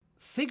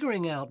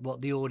Figuring out what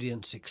the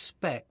audience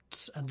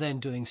expects and then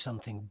doing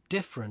something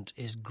different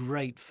is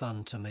great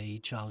fun to me,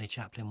 Charlie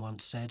Chaplin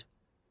once said.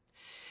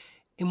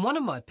 In one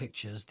of my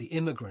pictures, The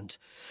Immigrant,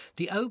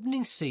 the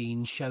opening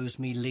scene shows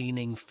me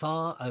leaning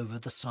far over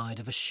the side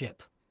of a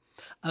ship.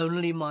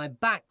 Only my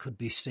back could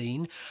be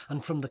seen,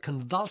 and from the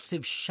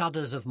convulsive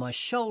shudders of my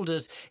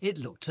shoulders, it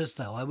looked as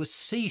though I was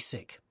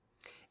seasick.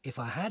 If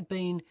I had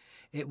been,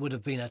 it would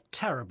have been a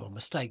terrible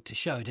mistake to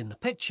show it in the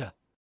picture.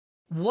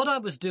 What I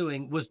was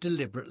doing was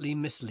deliberately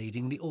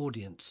misleading the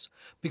audience,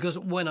 because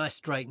when I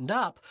straightened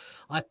up,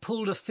 I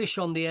pulled a fish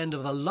on the end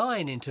of a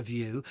line into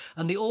view,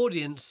 and the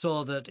audience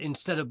saw that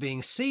instead of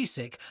being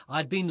seasick,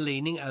 I'd been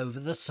leaning over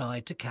the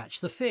side to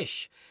catch the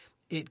fish.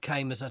 It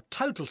came as a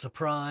total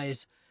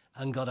surprise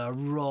and got a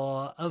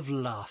roar of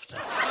laughter.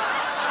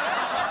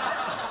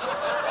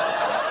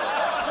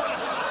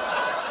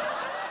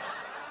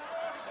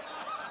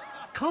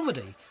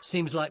 Comedy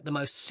seems like the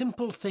most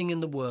simple thing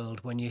in the world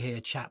when you hear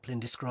Chaplin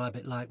describe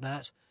it like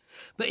that.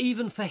 But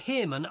even for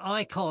him, an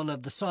icon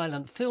of the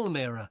silent film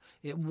era,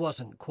 it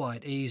wasn't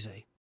quite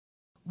easy.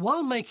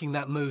 While making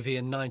that movie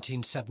in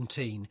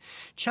 1917,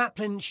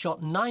 Chaplin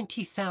shot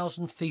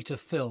 90,000 feet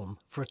of film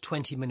for a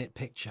 20-minute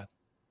picture.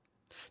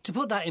 To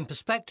put that in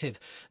perspective,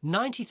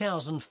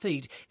 90,000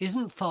 feet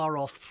isn't far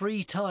off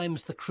 3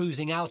 times the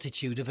cruising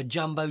altitude of a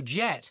jumbo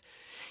jet.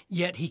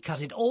 Yet he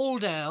cut it all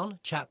down,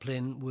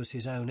 Chaplin was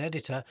his own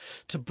editor,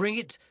 to bring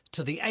it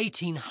to the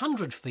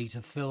 1,800 feet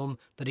of film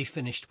that he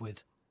finished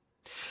with.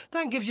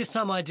 That gives you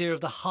some idea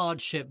of the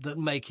hardship that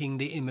making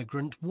The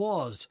Immigrant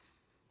was.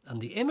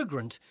 And The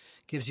Immigrant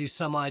gives you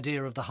some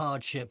idea of the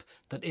hardship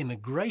that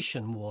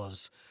immigration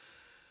was.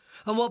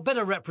 And what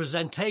better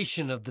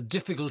representation of the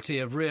difficulty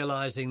of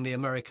realising the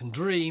American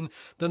dream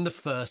than the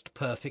first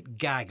perfect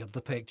gag of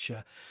the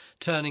picture,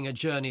 turning a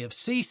journey of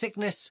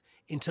seasickness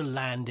into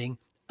landing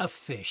a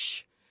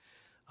fish.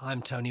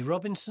 I'm Tony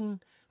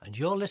Robinson, and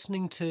you're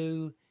listening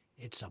to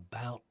It's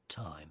About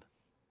Time.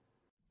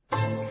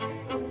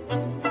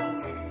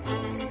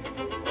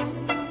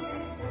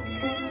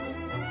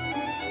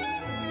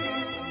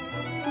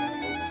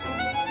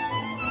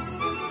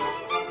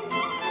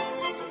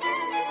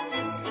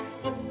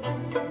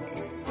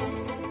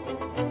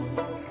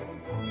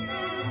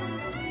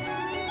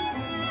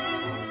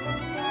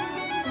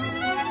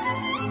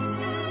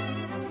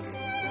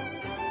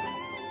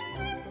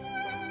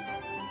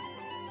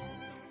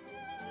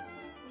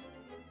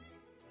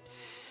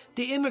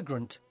 The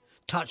Immigrant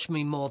touched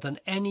me more than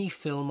any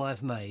film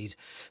I've made.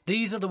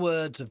 These are the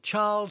words of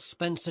Charles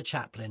Spencer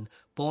Chaplin,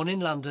 born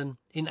in London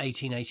in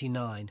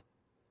 1889.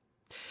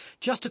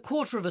 Just a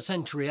quarter of a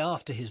century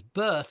after his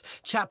birth,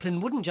 Chaplin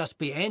wouldn't just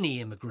be any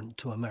immigrant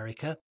to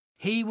America.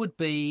 He would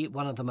be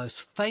one of the most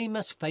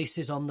famous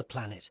faces on the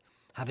planet,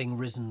 having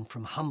risen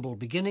from humble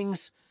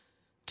beginnings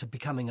to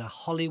becoming a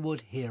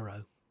Hollywood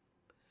hero.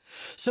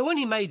 So when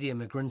he made The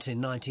Immigrant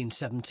in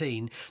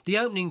 1917, the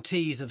opening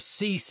tease of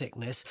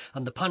seasickness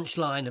and the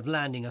punchline of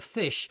landing a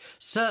fish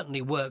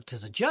certainly worked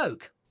as a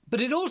joke.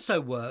 But it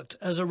also worked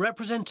as a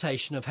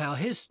representation of how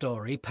his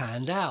story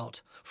panned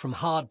out, from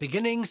hard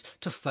beginnings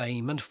to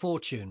fame and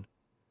fortune.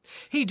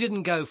 He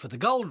didn't go for the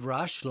gold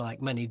rush like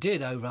many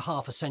did over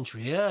half a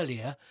century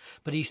earlier,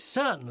 but he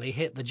certainly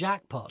hit the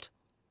jackpot.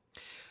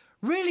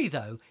 Really,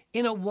 though,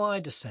 in a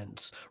wider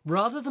sense,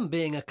 rather than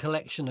being a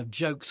collection of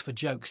jokes for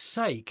joke's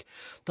sake,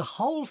 the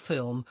whole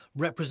film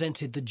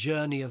represented the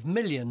journey of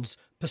millions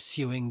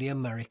pursuing the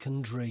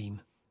American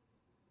dream.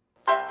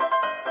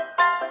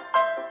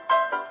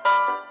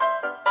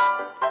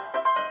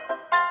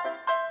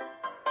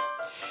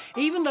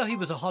 Even though he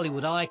was a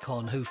Hollywood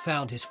icon who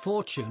found his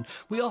fortune,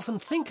 we often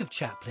think of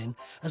Chaplin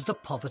as the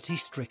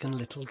poverty-stricken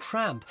little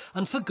tramp,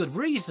 and for good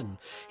reason.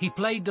 He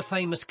played the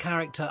famous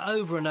character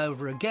over and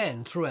over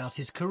again throughout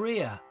his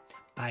career.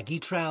 Baggy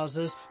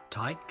trousers,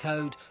 tight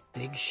coat,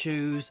 big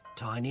shoes,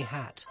 tiny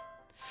hat.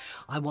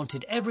 I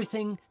wanted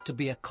everything to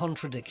be a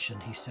contradiction,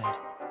 he said.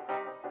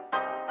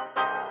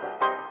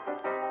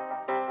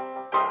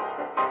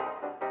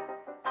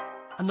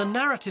 And the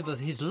narrative of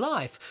his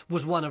life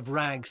was one of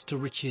rags to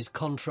riches,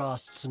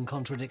 contrasts and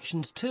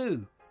contradictions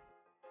too.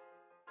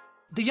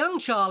 The young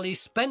Charlie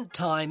spent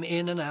time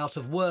in and out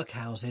of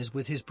workhouses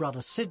with his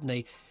brother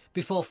Sidney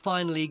before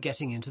finally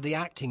getting into the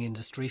acting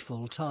industry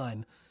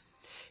full-time.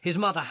 His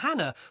mother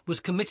Hannah was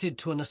committed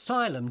to an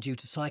asylum due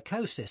to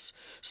psychosis,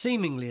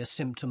 seemingly a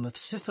symptom of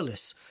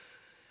syphilis,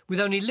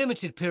 with only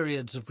limited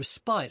periods of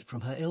respite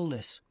from her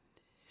illness.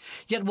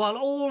 Yet while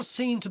all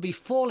seemed to be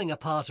falling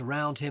apart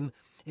around him,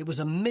 it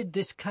was amid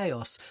this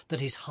chaos that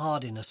his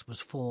hardiness was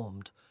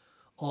formed.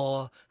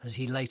 Or, as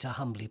he later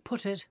humbly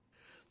put it,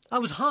 I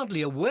was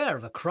hardly aware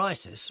of a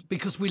crisis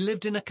because we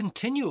lived in a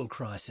continual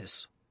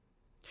crisis.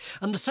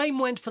 And the same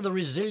went for the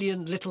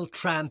resilient little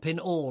tramp in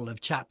all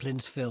of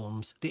Chaplin's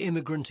films, The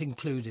Immigrant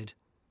included.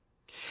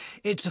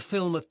 It's a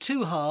film of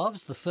 2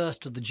 halves, the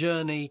first of the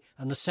journey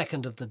and the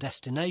second of the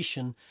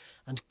destination,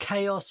 and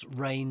chaos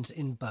reigns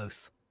in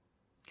both.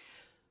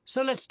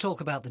 So let's talk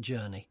about the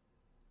journey.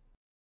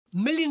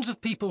 Millions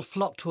of people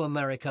flocked to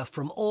America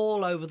from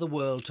all over the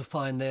world to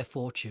find their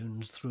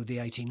fortunes through the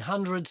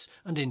 1800s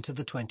and into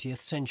the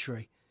 20th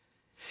century.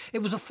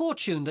 It was a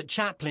fortune that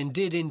Chaplin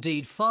did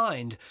indeed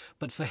find,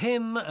 but for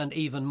him, and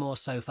even more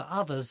so for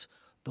others,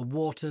 the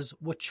waters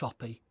were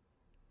choppy.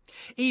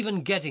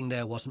 Even getting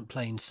there wasn't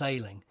plain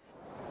sailing.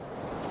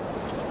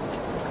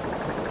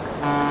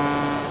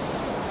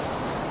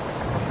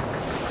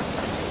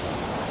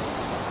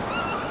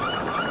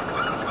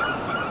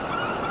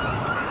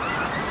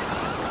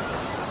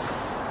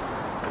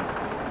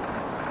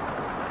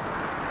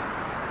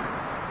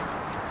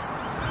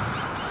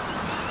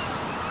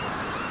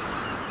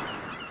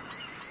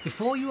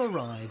 Before you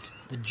arrived,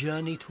 the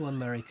journey to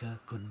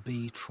America could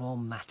be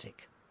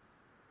traumatic.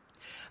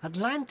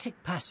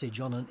 Atlantic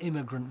passage on an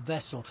immigrant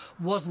vessel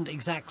wasn't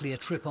exactly a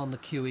trip on the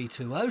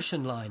QE2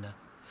 ocean liner,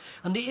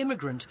 and the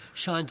Immigrant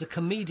shines a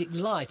comedic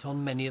light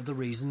on many of the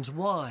reasons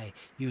why,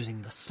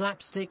 using the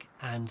slapstick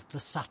and the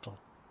subtle.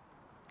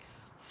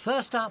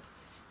 First up,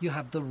 you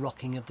have the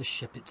rocking of the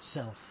ship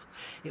itself.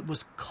 It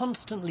was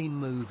constantly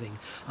moving,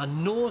 a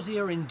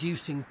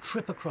nausea-inducing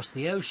trip across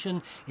the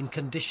ocean in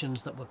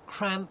conditions that were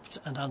cramped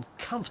and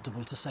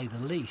uncomfortable to say the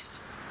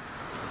least.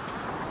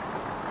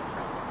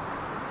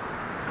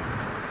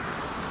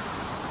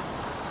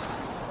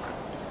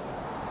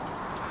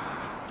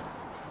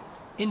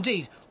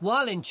 Indeed,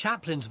 while in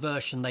Chaplin's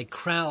version they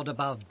crowd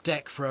above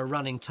deck for a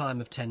running time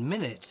of 10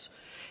 minutes,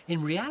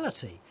 in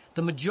reality,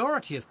 the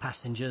majority of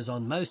passengers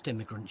on most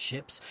immigrant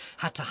ships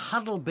had to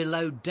huddle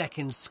below deck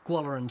in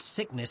squalor and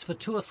sickness for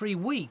 2 or 3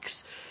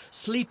 weeks,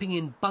 sleeping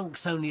in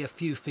bunks only a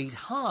few feet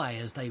high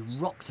as they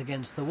rocked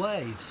against the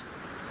waves.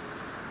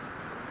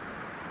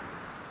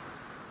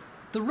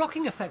 The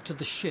rocking effect of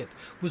the ship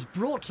was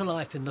brought to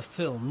life in the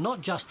film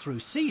not just through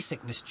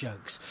seasickness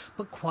jokes,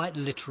 but quite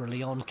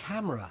literally on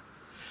camera.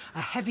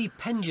 A heavy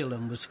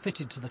pendulum was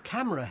fitted to the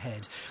camera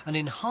head and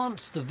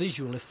enhanced the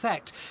visual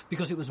effect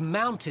because it was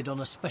mounted on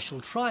a special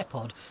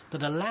tripod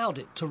that allowed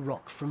it to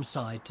rock from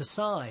side to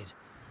side.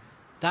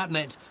 That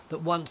meant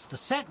that once the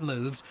set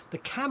moved, the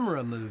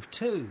camera moved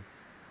too.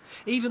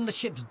 Even the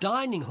ship's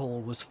dining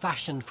hall was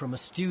fashioned from a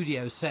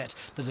studio set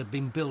that had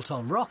been built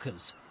on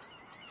rockers.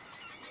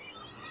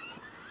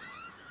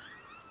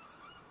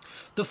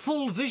 The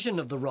full vision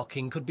of the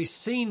rocking could be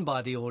seen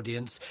by the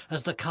audience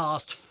as the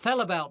cast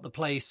fell about the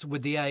place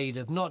with the aid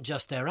of not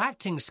just their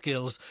acting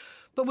skills,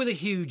 but with a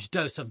huge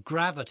dose of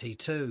gravity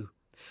too.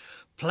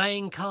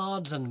 Playing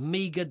cards and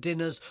meagre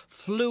dinners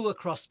flew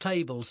across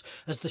tables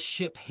as the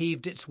ship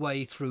heaved its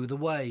way through the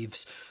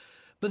waves.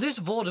 But this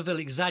vaudeville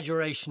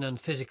exaggeration and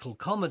physical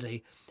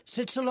comedy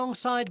sits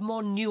alongside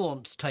more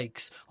nuanced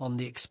takes on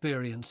the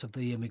experience of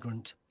the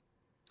immigrant.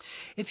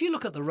 If you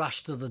look at the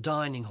rush to the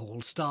dining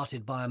hall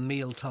started by a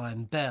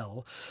mealtime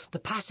bell, the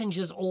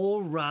passengers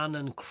all run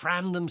and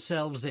cram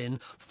themselves in,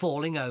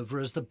 falling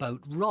over as the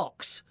boat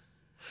rocks.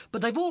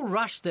 But they've all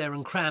rushed there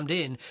and crammed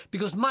in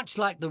because, much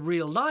like the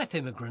real-life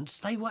immigrants,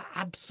 they were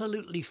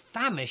absolutely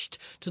famished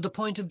to the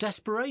point of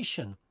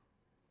desperation.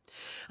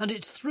 And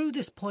it's through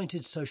this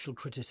pointed social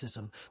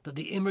criticism that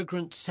The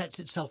Immigrant sets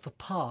itself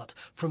apart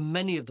from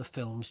many of the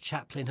films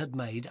Chaplin had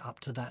made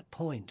up to that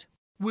point.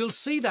 We'll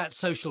see that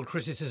social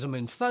criticism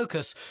in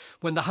focus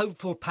when the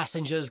hopeful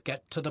passengers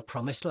get to the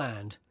promised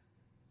land,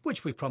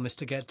 which we promise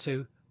to get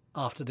to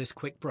after this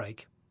quick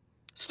break.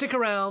 Stick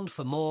around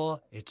for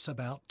more It's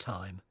About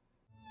Time.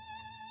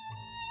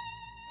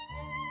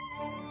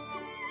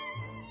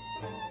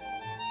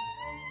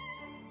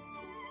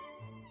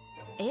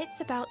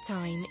 It's About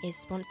Time is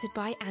sponsored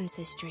by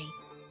Ancestry.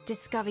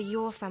 Discover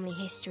your family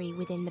history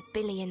within the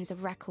billions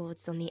of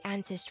records on the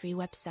Ancestry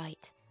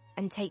website,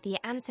 and take the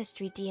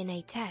Ancestry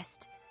DNA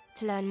test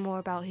to learn more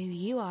about who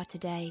you are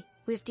today,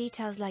 with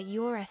details like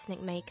your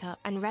ethnic makeup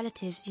and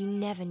relatives you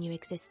never knew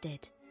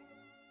existed.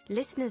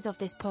 Listeners of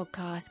this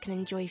podcast can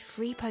enjoy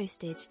free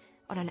postage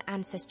on an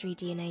Ancestry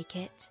DNA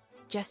kit.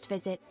 Just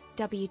visit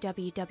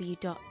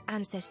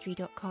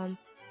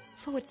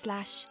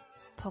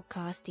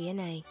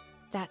www.ancestry.com/podcastdna.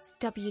 That's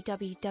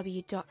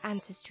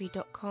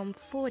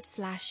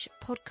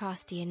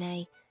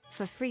www.ancestry.com/podcastdna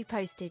for free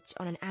postage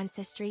on an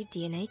Ancestry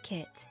DNA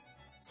kit,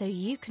 so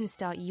you can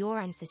start your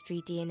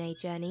Ancestry DNA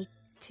journey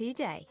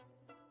today.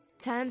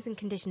 Terms and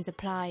conditions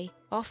apply.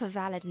 Offer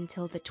valid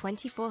until the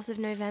 24th of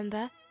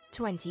November,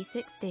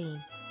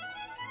 2016.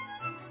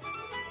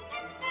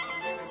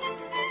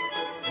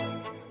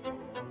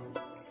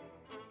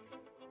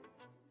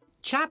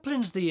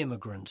 Chaplin's The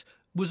Immigrant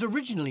was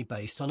originally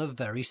based on a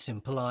very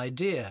simple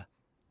idea.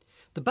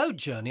 The boat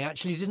journey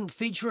actually didn't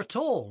feature at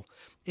all.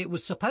 It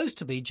was supposed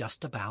to be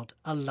just about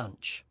a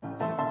lunch.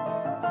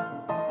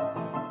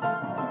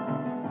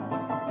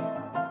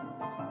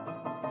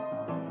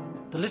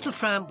 The little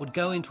tramp would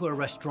go into a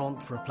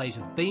restaurant for a plate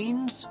of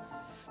beans,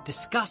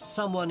 disgust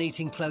someone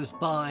eating close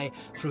by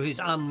through his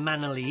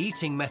unmannerly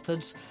eating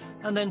methods,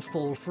 and then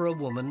fall for a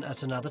woman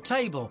at another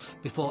table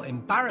before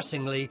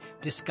embarrassingly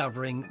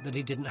discovering that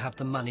he didn't have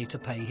the money to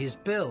pay his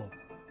bill.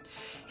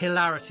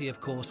 Hilarity,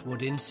 of course,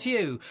 would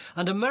ensue,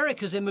 and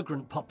America's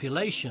immigrant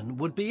population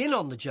would be in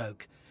on the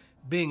joke,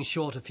 Being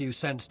short a few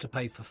cents to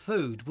pay for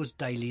food was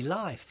daily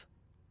life.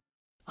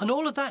 And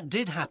all of that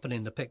did happen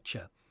in the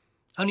picture.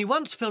 Only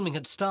once filming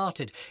had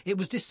started, it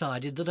was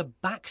decided that a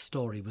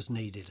backstory was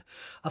needed,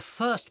 a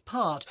first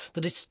part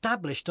that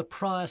established a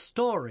prior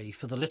story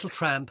for the little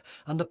tramp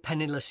and the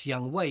penniless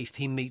young waif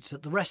he meets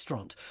at the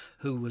restaurant,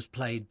 who was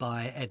played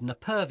by Edna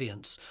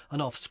Purviance,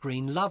 an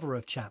off-screen lover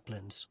of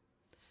Chaplin's.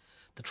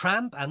 The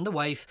tramp and the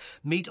waif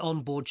meet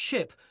on board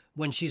ship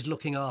when she's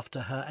looking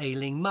after her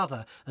ailing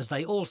mother, as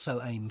they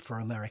also aim for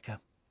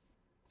America.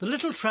 The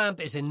little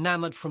tramp is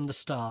enamoured from the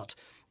start.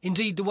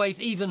 Indeed, the waif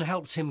even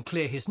helps him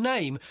clear his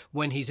name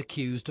when he's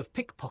accused of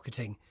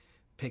pickpocketing.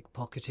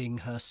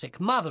 Pickpocketing her sick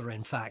mother,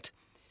 in fact.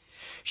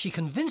 She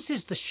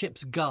convinces the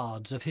ship's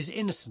guards of his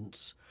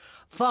innocence.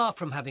 Far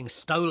from having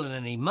stolen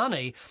any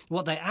money,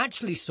 what they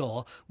actually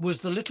saw was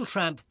the little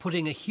tramp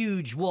putting a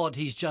huge wad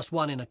he's just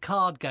won in a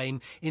card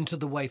game into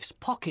the waif's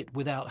pocket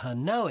without her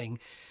knowing,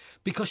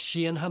 because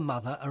she and her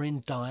mother are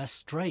in dire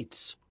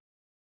straits.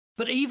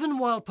 But even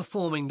while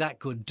performing that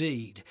good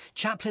deed,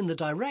 Chaplin, the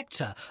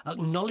director,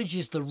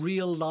 acknowledges the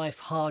real-life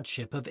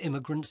hardship of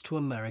immigrants to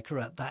America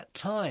at that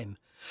time.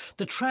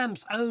 The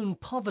tramp's own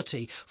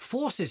poverty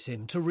forces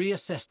him to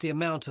reassess the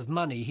amount of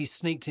money he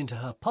sneaked into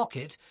her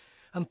pocket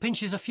and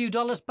pinches a few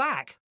dollars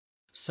back.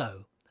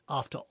 So,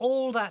 after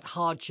all that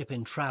hardship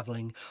in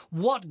travelling,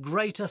 what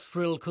greater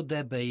thrill could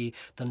there be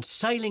than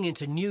sailing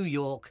into New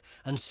York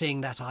and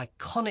seeing that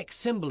iconic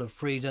symbol of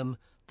freedom,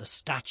 the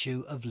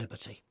Statue of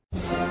Liberty?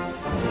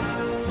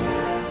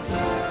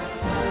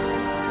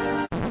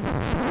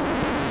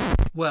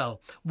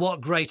 Well, what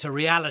greater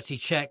reality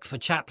check for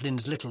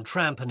Chaplin's little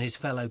tramp and his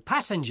fellow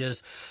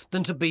passengers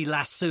than to be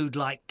lassoed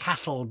like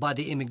cattle by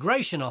the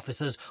immigration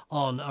officers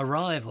on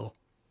arrival?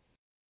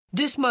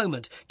 This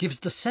moment gives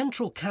the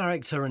central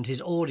character and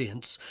his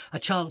audience a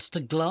chance to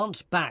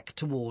glance back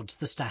towards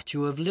the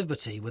Statue of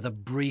Liberty with a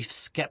brief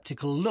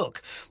sceptical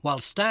look while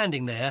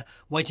standing there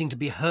waiting to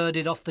be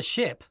herded off the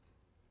ship.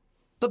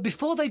 But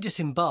before they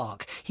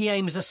disembark, he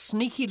aims a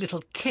sneaky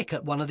little kick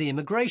at one of the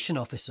immigration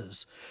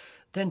officers.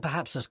 Then,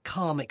 perhaps as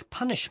karmic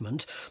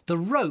punishment, the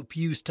rope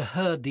used to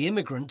herd the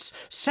immigrants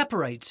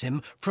separates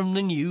him from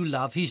the new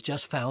love he's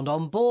just found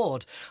on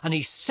board, and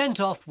he's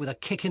sent off with a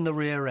kick in the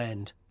rear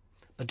end.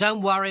 But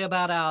don't worry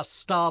about our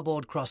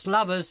starboard cross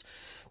lovers.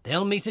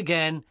 They'll meet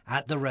again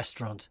at the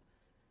restaurant.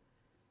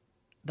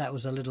 That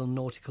was a little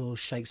nautical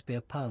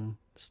Shakespeare pun.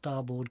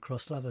 Starboard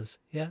cross lovers,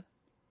 yeah?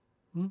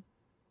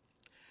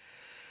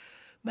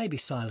 Maybe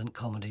silent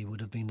comedy would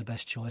have been the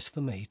best choice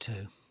for me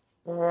too.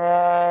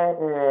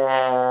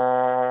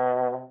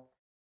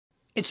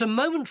 It's a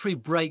momentary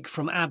break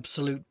from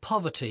absolute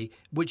poverty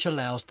which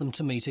allows them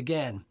to meet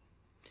again.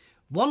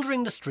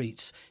 Wandering the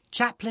streets,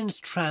 Chaplin's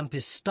tramp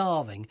is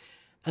starving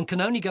and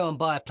can only go and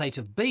buy a plate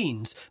of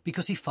beans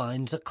because he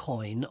finds a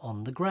coin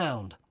on the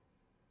ground.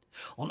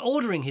 On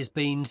ordering his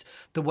beans,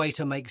 the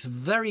waiter makes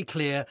very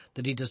clear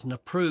that he doesn't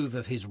approve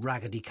of his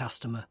raggedy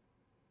customer.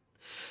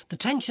 The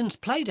tension's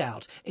played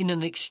out in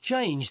an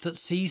exchange that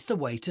sees the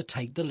waiter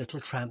take the little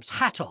tramp's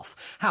hat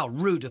off. How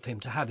rude of him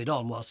to have it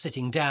on while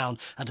sitting down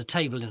at a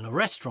table in a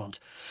restaurant,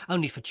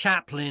 only for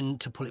Chaplin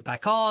to pull it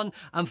back on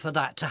and for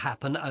that to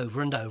happen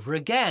over and over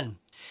again.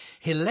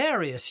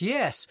 Hilarious,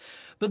 yes,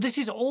 but this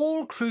is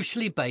all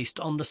crucially based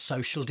on the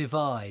social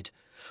divide.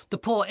 The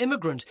poor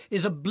immigrant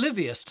is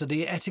oblivious to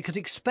the etiquette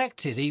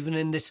expected even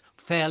in this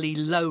fairly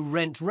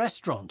low-rent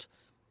restaurant.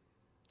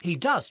 He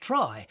does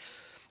try.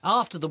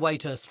 After the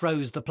waiter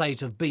throws the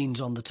plate of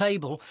beans on the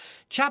table,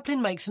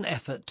 Chaplin makes an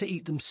effort to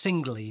eat them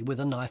singly with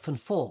a knife and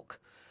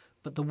fork,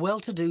 but the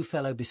well-to-do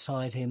fellow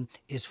beside him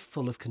is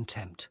full of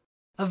contempt.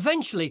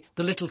 Eventually,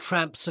 the little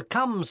tramp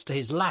succumbs to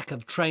his lack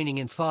of training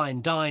in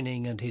fine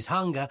dining and his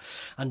hunger,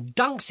 and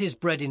dunks his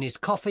bread in his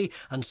coffee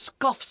and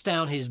scoffs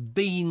down his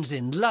beans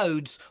in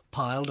loads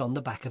piled on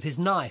the back of his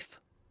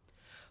knife.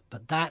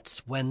 But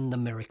that's when the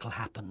miracle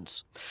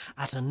happens.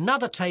 At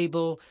another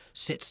table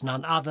sits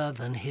none other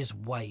than his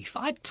waif.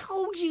 I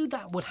told you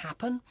that would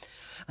happen.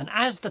 And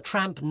as the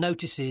tramp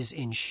notices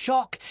in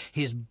shock,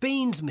 his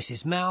beans miss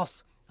his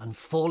mouth and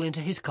fall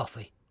into his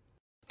coffee.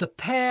 The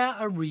pair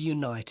are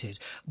reunited,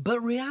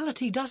 but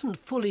reality doesn't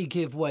fully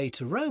give way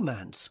to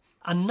romance.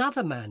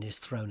 Another man is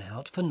thrown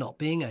out for not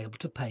being able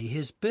to pay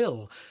his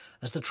bill,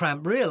 as the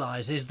tramp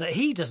realises that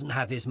he doesn't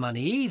have his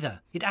money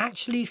either. It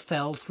actually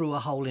fell through a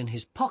hole in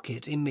his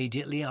pocket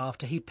immediately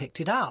after he picked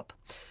it up.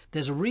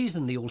 There's a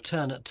reason the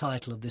alternate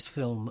title of this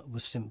film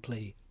was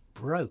simply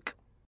Broke.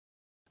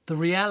 The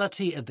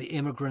reality of the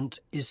immigrant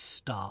is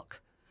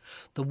stark.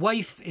 The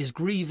waif is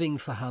grieving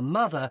for her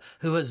mother,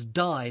 who has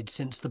died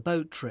since the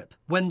boat trip.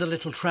 When the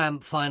little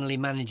tramp finally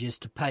manages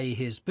to pay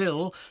his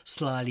bill,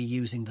 slyly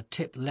using the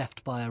tip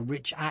left by a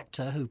rich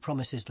actor who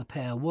promises the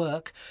pair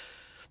work,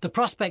 the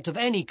prospect of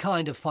any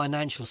kind of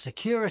financial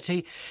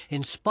security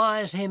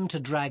inspires him to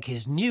drag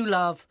his new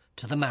love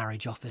to the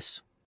marriage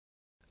office.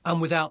 And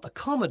without the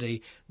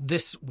comedy,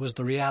 this was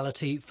the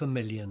reality for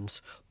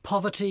millions.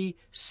 Poverty,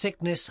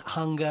 sickness,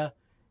 hunger,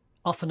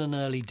 often an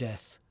early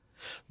death.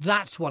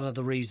 That's one of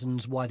the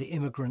reasons why The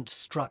Immigrant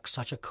struck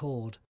such a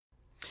chord.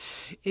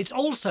 It's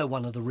also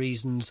one of the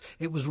reasons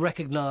it was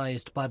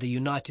recognised by the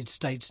United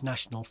States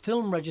National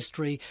Film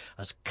Registry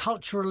as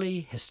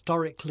culturally,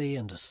 historically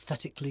and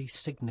aesthetically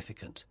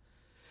significant.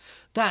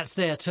 That's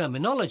their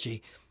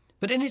terminology,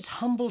 but in its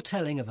humble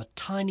telling of a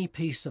tiny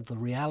piece of the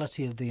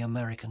reality of the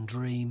American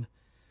dream,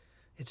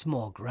 it's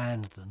more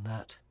grand than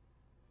that.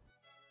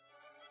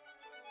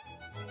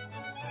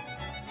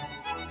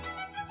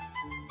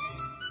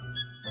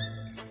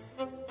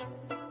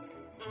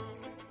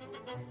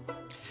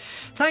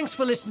 Thanks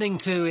for listening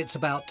to It's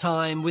About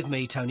Time with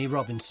me, Tony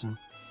Robinson.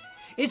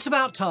 It's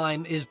About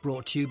Time is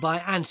brought to you by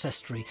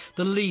Ancestry,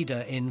 the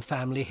leader in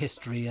family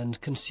history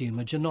and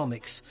consumer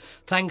genomics.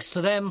 Thanks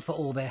to them for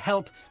all their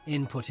help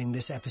in putting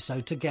this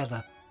episode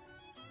together.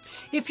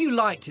 If you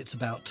liked It's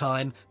About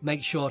Time,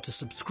 make sure to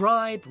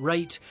subscribe,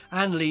 rate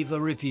and leave a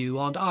review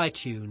on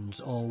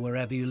iTunes or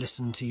wherever you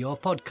listen to your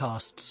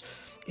podcasts.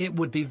 It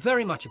would be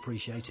very much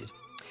appreciated.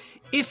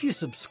 If you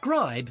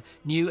subscribe,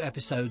 new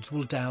episodes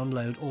will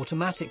download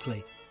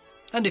automatically.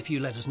 And if you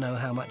let us know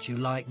how much you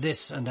like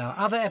this and our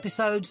other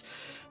episodes,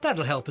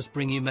 that'll help us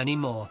bring you many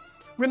more.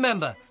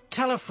 Remember,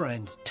 tell a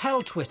friend,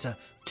 tell Twitter,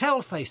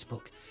 tell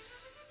Facebook,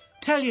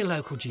 tell your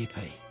local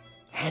GP,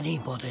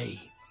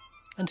 anybody.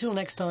 Until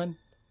next time,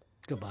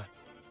 goodbye.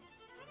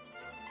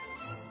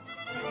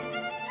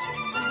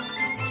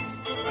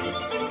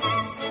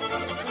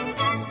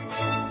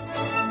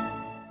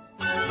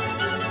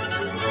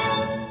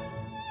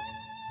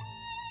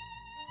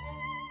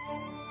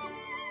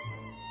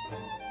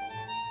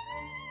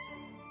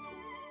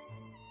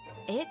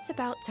 It's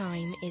About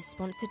Time is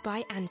sponsored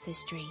by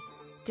Ancestry.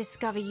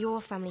 Discover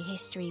your family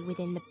history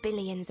within the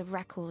billions of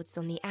records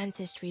on the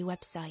Ancestry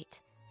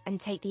website and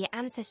take the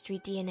Ancestry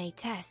DNA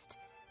test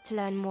to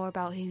learn more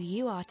about who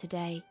you are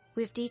today,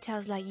 with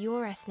details like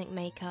your ethnic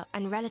makeup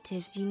and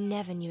relatives you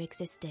never knew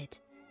existed.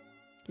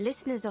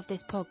 Listeners of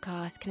this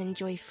podcast can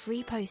enjoy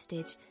free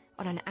postage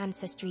on an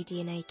Ancestry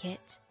DNA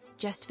kit.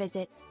 Just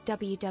visit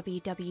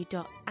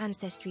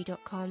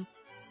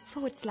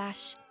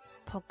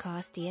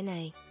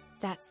www.ancestry.com/podcastdna.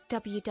 That's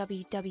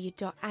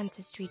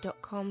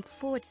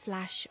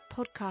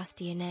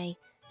www.ancestry.com/podcastdna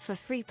for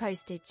free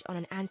postage on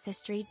an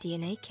Ancestry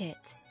DNA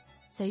kit,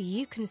 so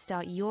you can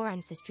start your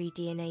Ancestry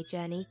DNA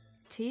journey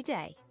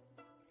today.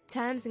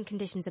 Terms and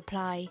conditions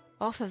apply.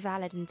 Offer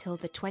valid until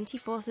the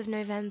 24th of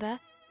November,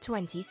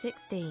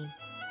 2016.